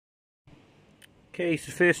Okay,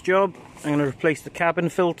 so first job, I'm going to replace the cabin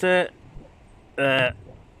filter. I'm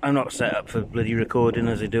not set up for bloody recording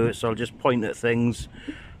as I do it, so I'll just point at things,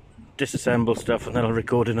 disassemble stuff, and then I'll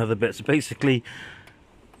record in other bits. Basically,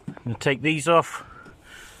 I'm going to take these off,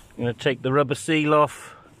 I'm going to take the rubber seal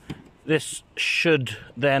off. This should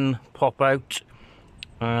then pop out,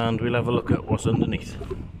 and we'll have a look at what's underneath.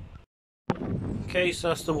 Okay, so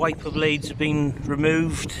that's the wiper blades have been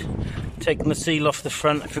removed. Taking the seal off the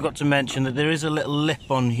front. I forgot to mention that there is a little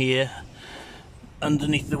lip on here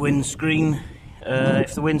underneath the windscreen.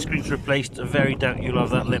 If the windscreen's replaced, I very doubt you'll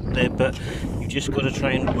have that lip there, but you've just got to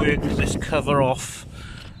try and work this cover off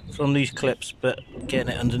from these clips, but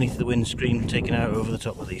getting it underneath the windscreen, taking it out over the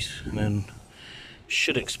top of these, and then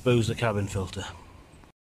should expose the cabin filter.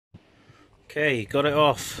 Okay, got it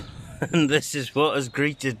off, and this is what has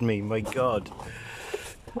greeted me, my god.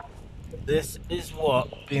 This is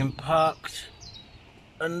what being parked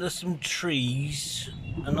under some trees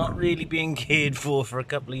and not really being cared for a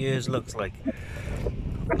couple of years looks like.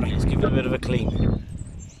 Let's give it a bit of a clean.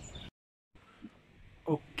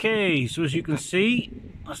 Okay, so as you can see,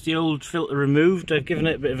 that's the old filter removed. I've given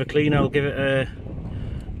it a bit of a clean. I'll give it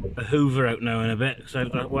a hoover out now in a bit, because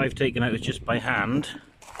what I've taken out is just by hand,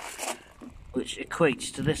 which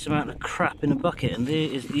equates to this amount of crap in a bucket, and there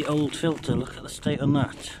is the old filter. Look at the state on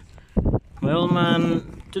that. My old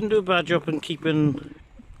man didn't do a bad job in keeping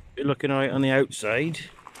it looking alright on the outside,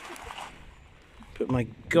 but my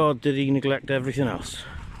god did he neglect everything else.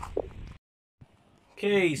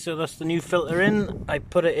 Okay, so that's the new filter in. I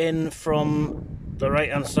put it in from the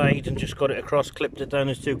right hand side and just got it across, clipped it down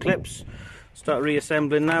as two clips. Start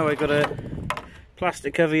reassembling now. I got a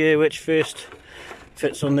plastic cover here which first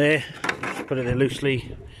fits on there. Just put it there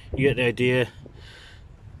loosely, you get the idea.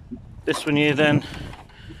 This one here then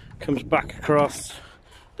comes back across,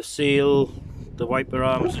 the seal, the wiper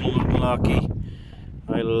arms, and all that malarkey.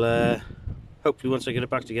 I'll hopefully once I get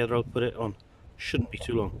it back together I'll put it on. Shouldn't be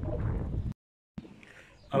too long.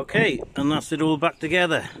 Okay, and that's it all back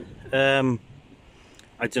together. I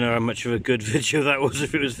don't know how much of a good video that was,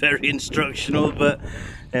 if it was very instructional, but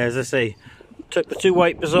as I say, took the two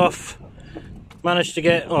wipers off, managed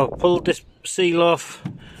to pulled this seal off,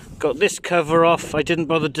 got this cover off. I didn't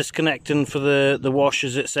bother disconnecting for the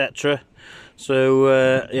washers, etc.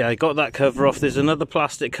 So yeah, I got that cover off. There's another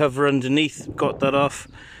plastic cover underneath, got that off.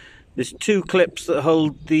 There's two clips that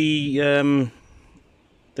hold the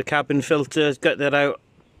cabin filter, got that out.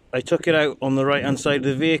 I took it out on the right hand side of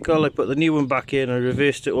the vehicle, I put the new one back in, I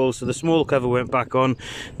reversed it all, so the small cover went back on,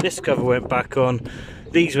 this cover went back on,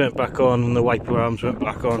 these went back on, and the wiper arms went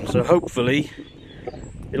back on. So hopefully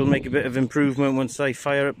it'll make a bit of improvement once I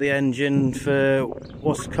fire up the engine for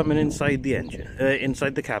what's coming inside the engine,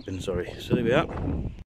 inside the cabin, sorry. So there we are.